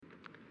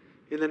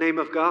In the name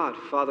of God,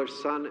 Father,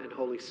 Son, and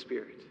Holy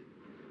Spirit.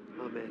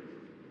 Amen.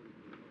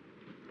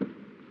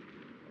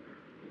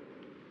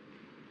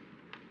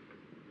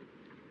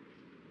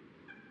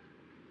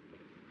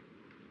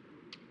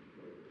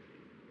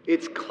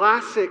 Its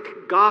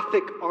classic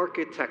Gothic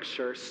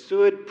architecture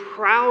stood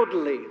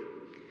proudly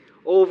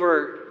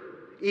over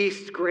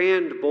East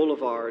Grand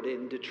Boulevard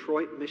in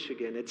Detroit,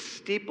 Michigan, its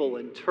steeple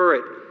and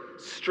turret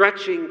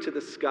stretching to the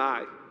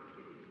sky.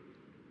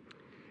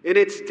 In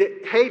its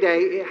heyday,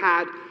 it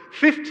had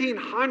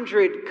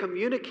 1,500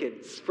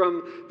 communicants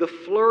from the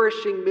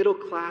flourishing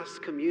middle-class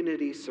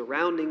community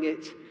surrounding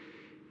it.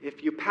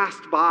 If you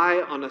passed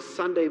by on a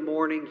Sunday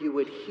morning, you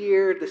would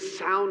hear the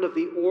sound of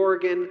the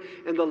organ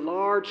and the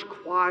large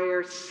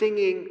choir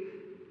singing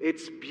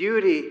its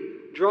beauty,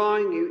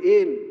 drawing you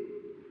in.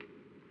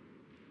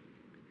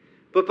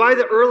 But by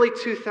the early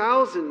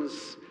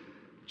 2000s,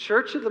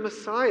 Church of the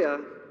Messiah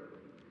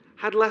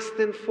had less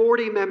than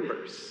 40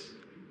 members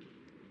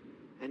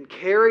and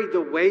carried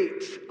the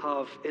weight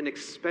of an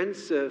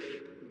expensive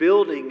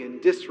building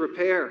in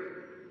disrepair.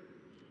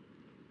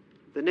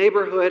 The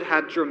neighborhood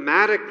had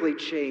dramatically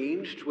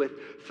changed, with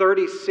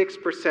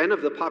 36%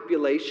 of the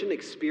population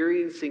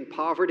experiencing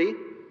poverty.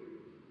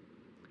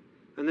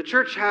 And the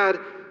church had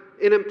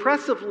an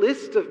impressive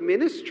list of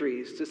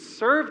ministries to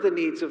serve the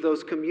needs of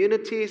those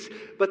communities,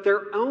 but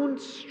their own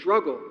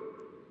struggle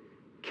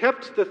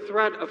kept the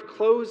threat of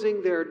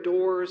closing their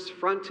doors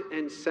front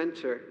and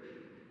center.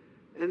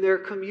 And their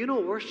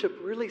communal worship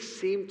really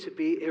seemed to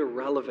be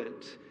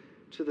irrelevant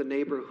to the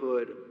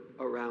neighborhood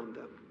around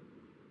them.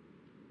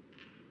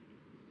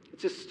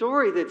 It's a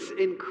story that's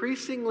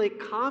increasingly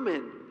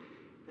common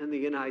in the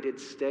United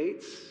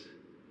States,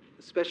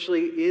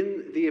 especially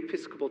in the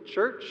Episcopal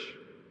Church.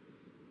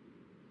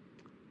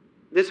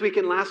 This week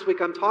and last week,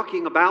 I'm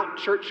talking about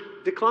church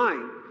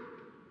decline,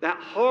 that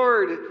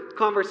hard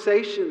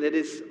conversation that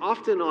is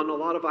often on a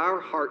lot of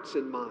our hearts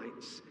and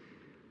minds.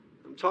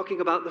 I'm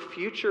talking about the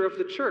future of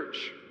the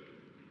church.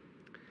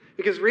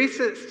 Because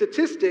recent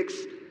statistics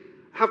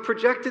have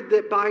projected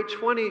that by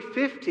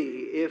 2050,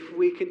 if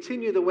we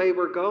continue the way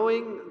we're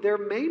going, there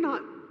may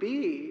not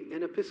be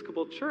an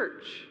Episcopal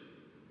church.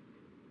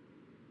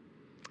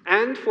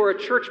 And for a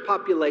church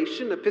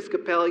population,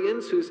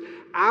 Episcopalians whose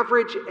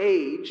average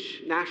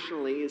age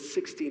nationally is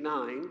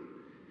 69,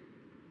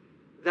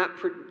 that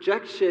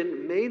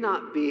projection may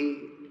not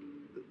be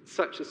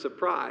such a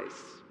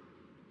surprise.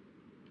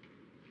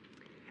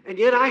 And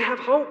yet I have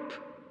hope.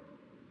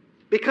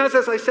 Because,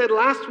 as I said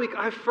last week,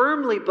 I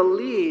firmly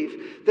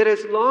believe that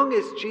as long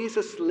as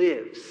Jesus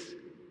lives,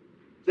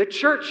 the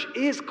church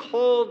is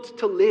called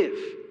to live,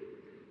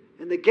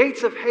 and the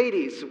gates of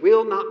Hades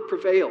will not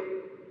prevail.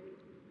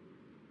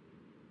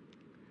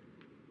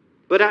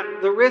 But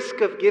at the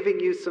risk of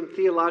giving you some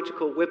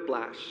theological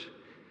whiplash,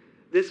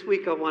 this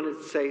week I wanted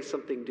to say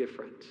something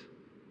different.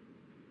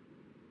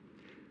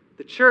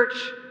 The church,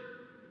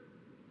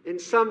 in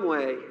some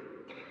way,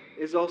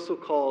 is also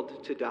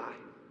called to die.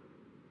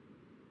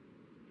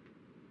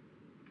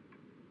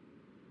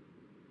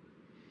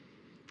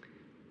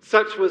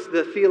 Such was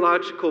the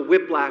theological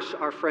whiplash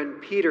our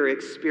friend Peter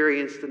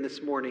experienced in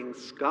this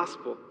morning's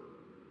gospel.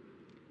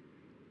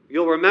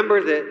 You'll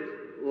remember that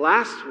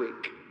last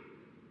week,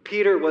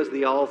 Peter was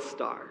the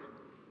all-star.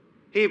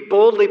 He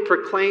boldly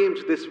proclaimed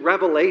this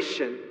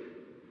revelation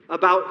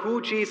about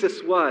who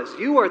Jesus was.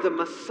 You are the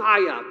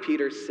Messiah,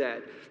 Peter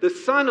said, the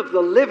Son of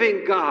the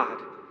living God.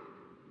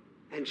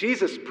 And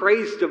Jesus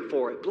praised him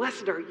for it.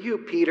 Blessed are you,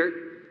 Peter.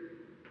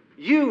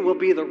 You will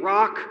be the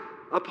rock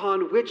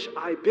upon which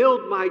I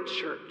build my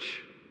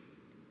church.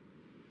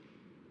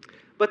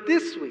 But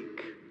this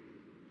week,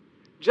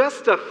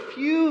 just a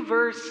few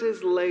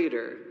verses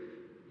later,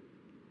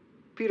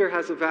 Peter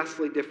has a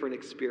vastly different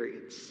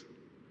experience.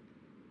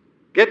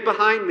 Get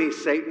behind me,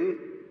 Satan,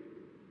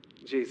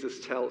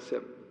 Jesus tells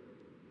him.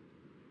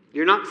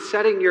 You're not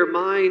setting your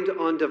mind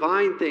on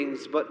divine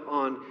things, but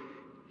on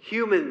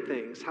human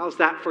things. How's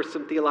that for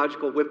some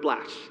theological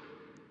whiplash?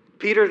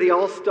 Peter, the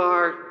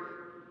all-star,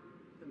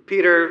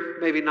 Peter,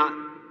 maybe not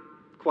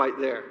quite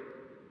there.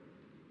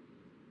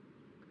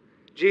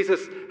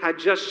 Jesus had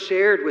just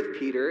shared with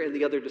Peter and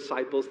the other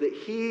disciples that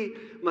he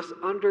must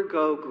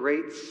undergo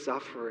great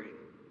suffering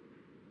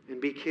and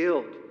be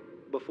killed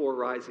before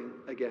rising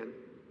again.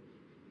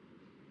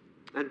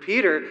 And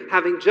Peter,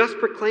 having just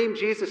proclaimed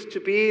Jesus to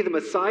be the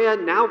Messiah,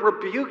 now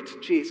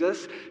rebuked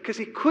Jesus because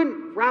he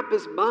couldn't wrap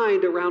his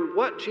mind around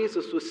what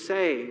Jesus was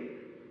saying.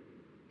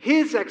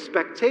 His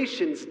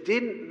expectations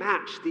didn't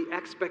match the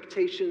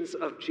expectations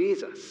of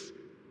Jesus.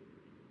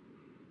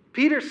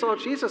 Peter saw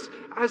Jesus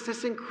as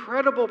this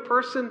incredible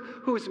person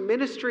whose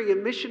ministry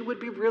and mission would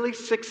be really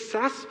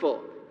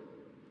successful.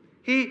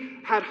 He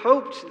had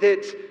hoped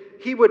that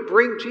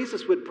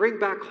Jesus would bring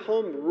back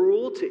home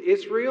rule to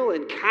Israel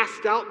and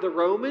cast out the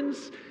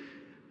Romans.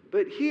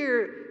 But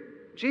here,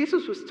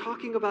 Jesus was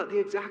talking about the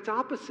exact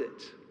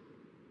opposite,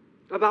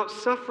 about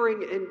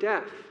suffering and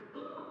death.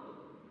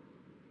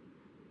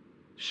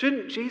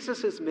 Shouldn't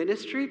Jesus'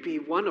 ministry be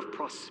one of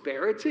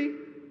prosperity?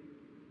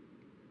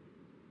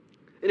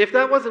 And if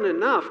that wasn't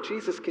enough,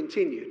 Jesus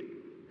continued,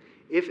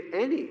 "If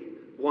any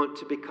want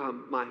to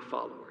become my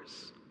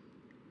followers,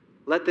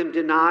 let them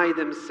deny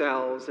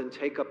themselves and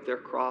take up their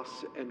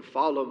cross and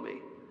follow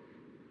me.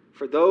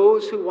 For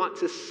those who want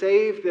to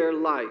save their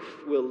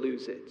life will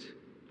lose it,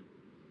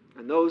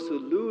 and those who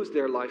lose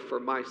their life for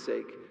my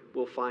sake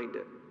will find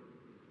it."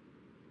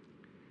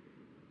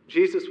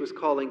 Jesus was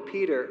calling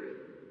Peter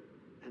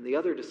and the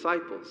other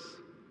disciples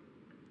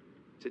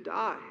to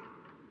die.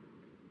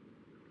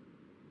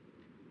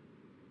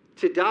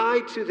 To die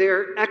to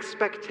their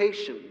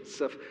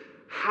expectations of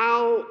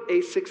how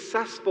a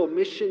successful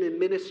mission and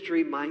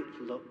ministry might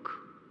look.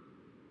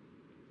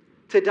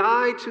 To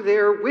die to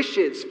their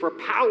wishes for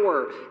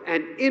power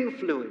and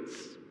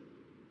influence.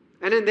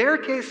 And in their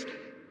case,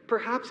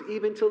 perhaps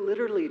even to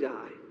literally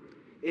die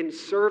in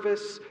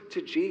service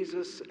to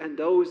Jesus and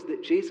those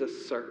that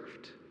Jesus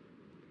served.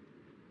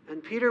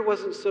 And Peter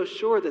wasn't so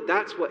sure that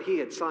that's what he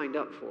had signed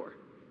up for.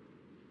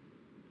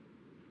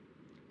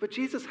 But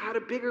Jesus had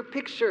a bigger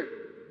picture,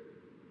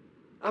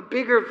 a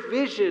bigger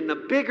vision, a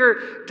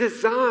bigger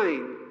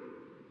design.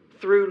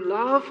 Through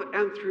love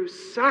and through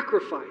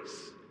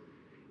sacrifice,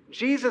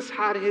 Jesus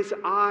had his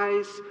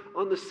eyes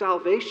on the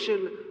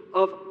salvation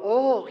of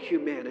all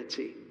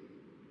humanity.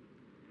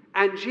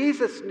 And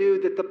Jesus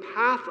knew that the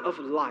path of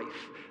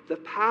life, the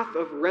path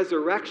of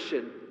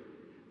resurrection,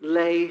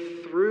 lay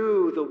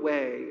through the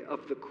way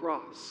of the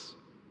cross.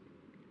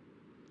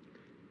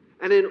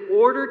 And in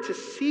order to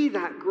see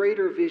that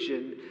greater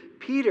vision,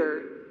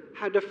 Peter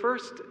had to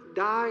first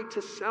die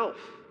to self.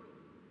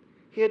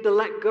 He had to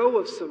let go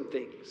of some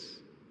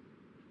things.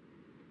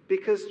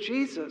 Because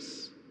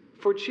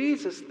for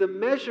Jesus, the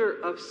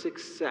measure of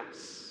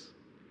success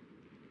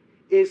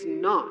is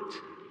not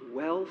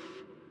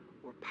wealth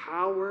or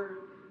power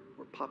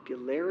or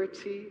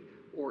popularity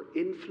or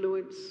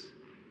influence.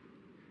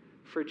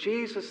 For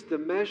Jesus, the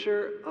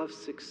measure of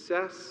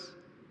success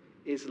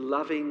is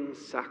loving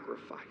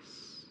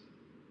sacrifice.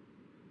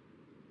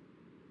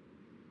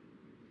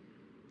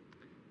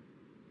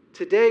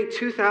 Today,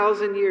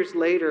 2,000 years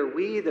later,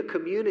 we, the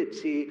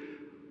community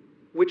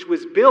which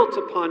was built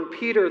upon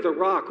Peter the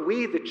rock,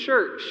 we, the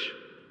church,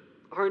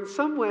 are in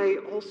some way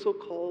also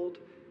called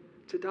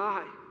to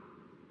die.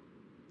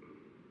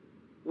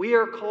 We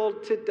are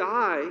called to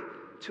die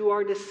to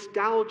our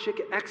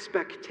nostalgic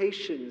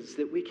expectations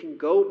that we can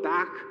go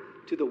back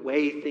to the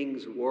way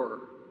things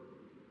were.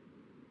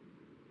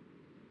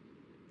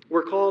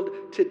 We're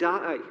called to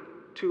die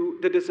to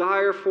the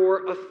desire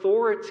for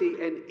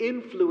authority and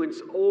influence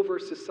over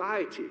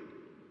society.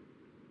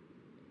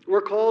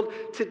 We're called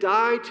to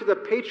die to the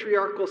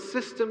patriarchal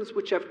systems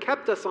which have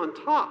kept us on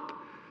top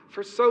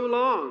for so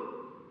long.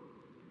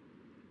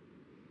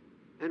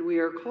 And we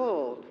are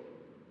called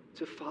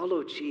to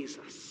follow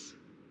Jesus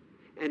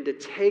and to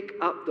take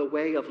up the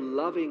way of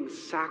loving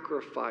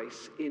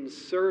sacrifice in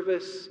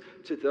service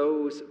to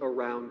those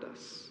around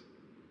us.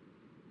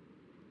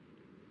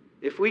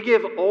 If we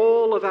give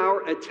all of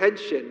our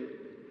attention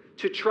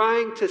to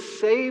trying to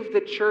save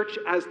the church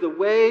as the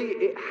way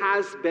it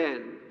has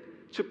been,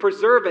 to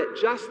preserve it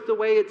just the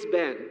way it's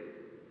been,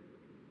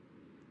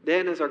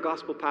 then, as our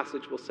gospel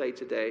passage will say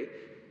today,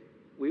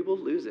 we will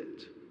lose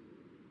it.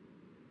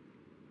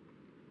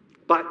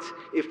 But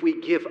if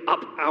we give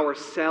up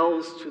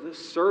ourselves to the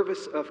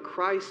service of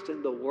Christ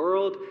and the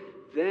world,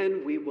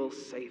 then we will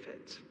save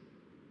it.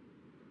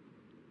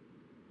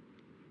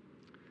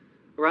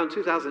 Around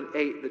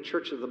 2008, the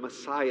Church of the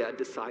Messiah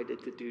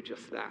decided to do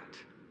just that.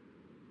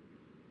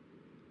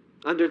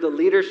 Under the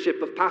leadership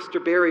of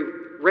Pastor Barry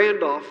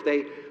Randolph,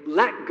 they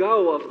let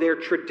go of their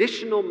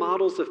traditional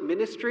models of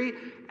ministry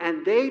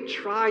and they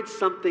tried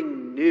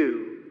something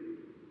new.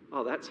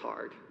 Oh, that's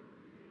hard.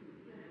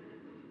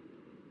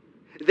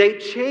 They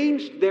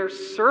changed their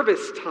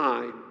service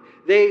time.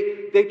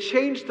 They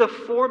changed the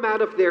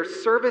format of their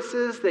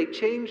services. They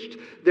changed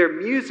their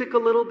music a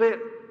little bit.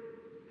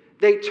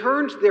 They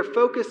turned their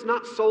focus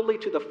not solely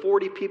to the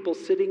 40 people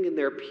sitting in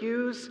their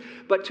pews,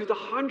 but to the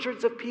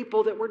hundreds of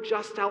people that were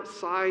just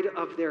outside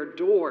of their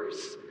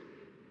doors.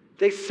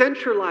 They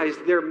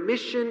centralized their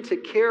mission to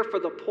care for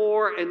the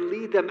poor and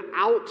lead them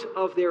out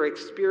of their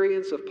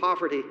experience of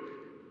poverty.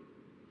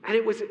 And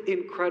it was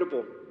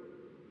incredible.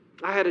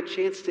 I had a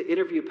chance to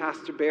interview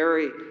Pastor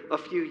Barry a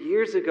few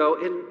years ago,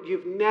 and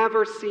you've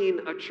never seen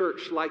a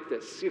church like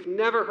this. You've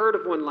never heard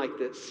of one like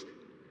this.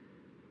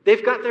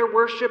 They've got their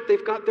worship,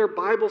 they've got their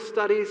Bible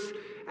studies,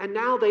 and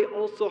now they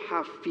also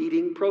have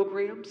feeding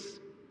programs.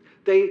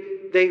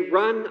 They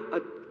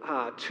run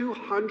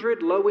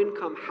 200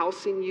 low-income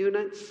housing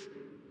units.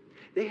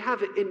 They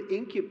have an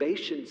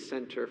incubation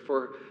center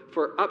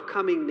for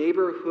upcoming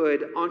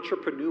neighborhood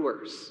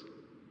entrepreneurs,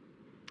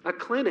 a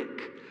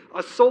clinic,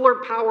 a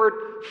solar-powered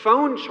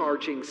phone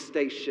charging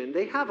station.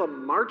 They have a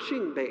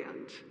marching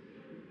band.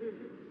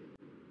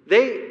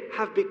 They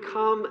have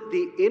become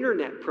the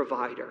internet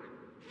provider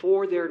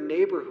for their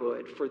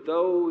neighborhood, for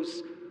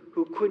those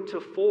who couldn't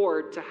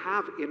afford to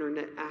have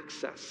internet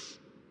access.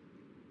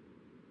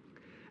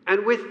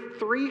 And with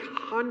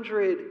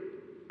 300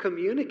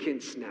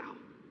 communicants now,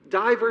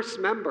 diverse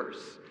members,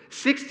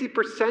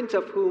 60%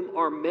 of whom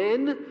are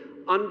men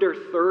under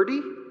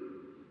 30.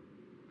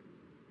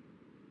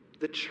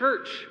 The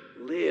church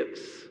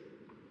lives.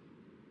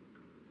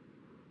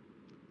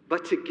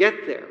 But to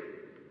get there,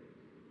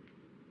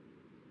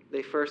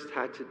 they first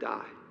had to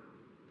die.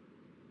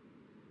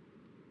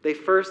 They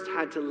first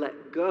had to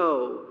let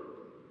go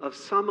of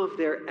some of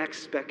their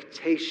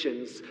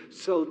expectations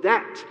so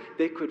that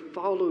they could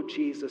follow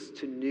Jesus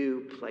to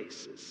new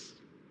places.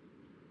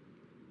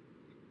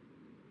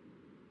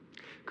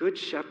 Good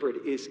Shepherd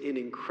is an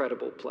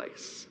incredible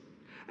place.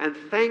 And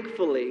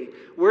thankfully,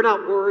 we're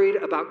not worried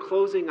about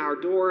closing our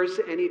doors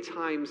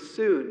anytime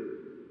soon.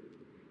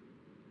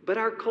 But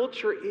our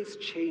culture is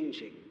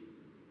changing.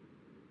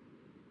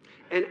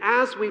 And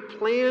as we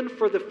plan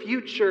for the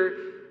future,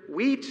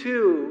 we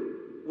too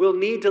will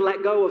need to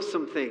let go of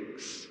some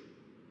things.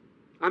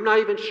 I'm not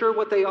even sure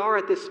what they are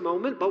at this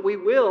moment, but we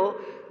will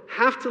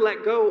have to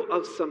let go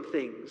of some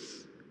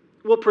things.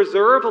 We'll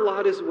preserve a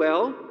lot as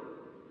well,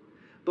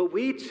 but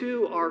we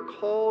too are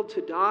called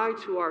to die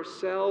to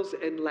ourselves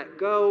and let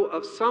go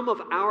of some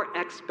of our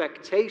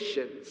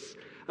expectations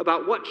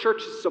about what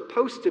church is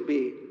supposed to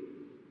be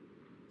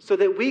so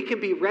that we can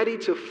be ready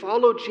to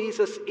follow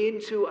Jesus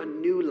into a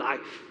new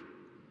life.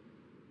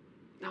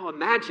 Now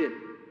imagine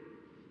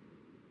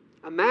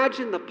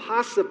the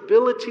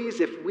possibilities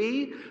if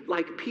we,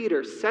 like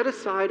Peter, set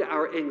aside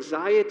our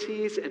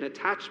anxieties and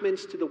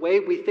attachments to the way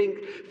we think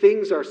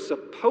things are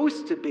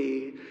supposed to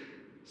be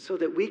so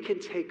that we can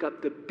take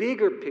up the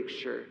bigger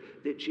picture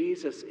that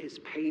Jesus is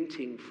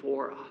painting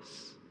for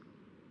us.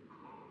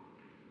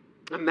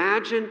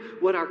 Imagine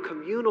what our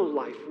communal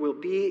life will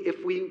be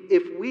if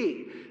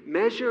we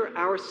measure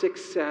our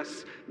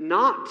success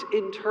not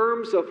in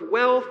terms of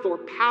wealth or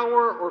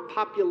power or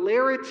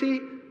popularity,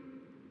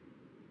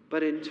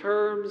 but in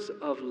terms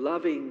of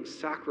loving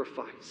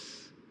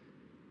sacrifice.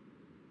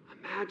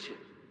 Imagine.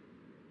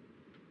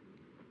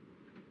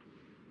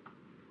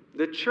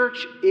 The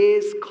church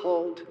is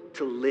called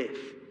to live,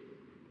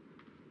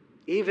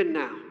 even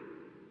now.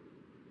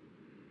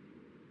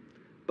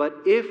 But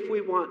if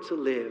we want to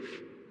live,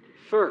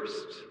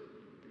 first,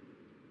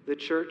 the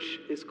church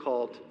is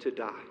called to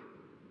die.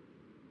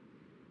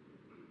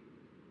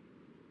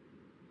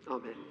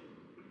 Amen.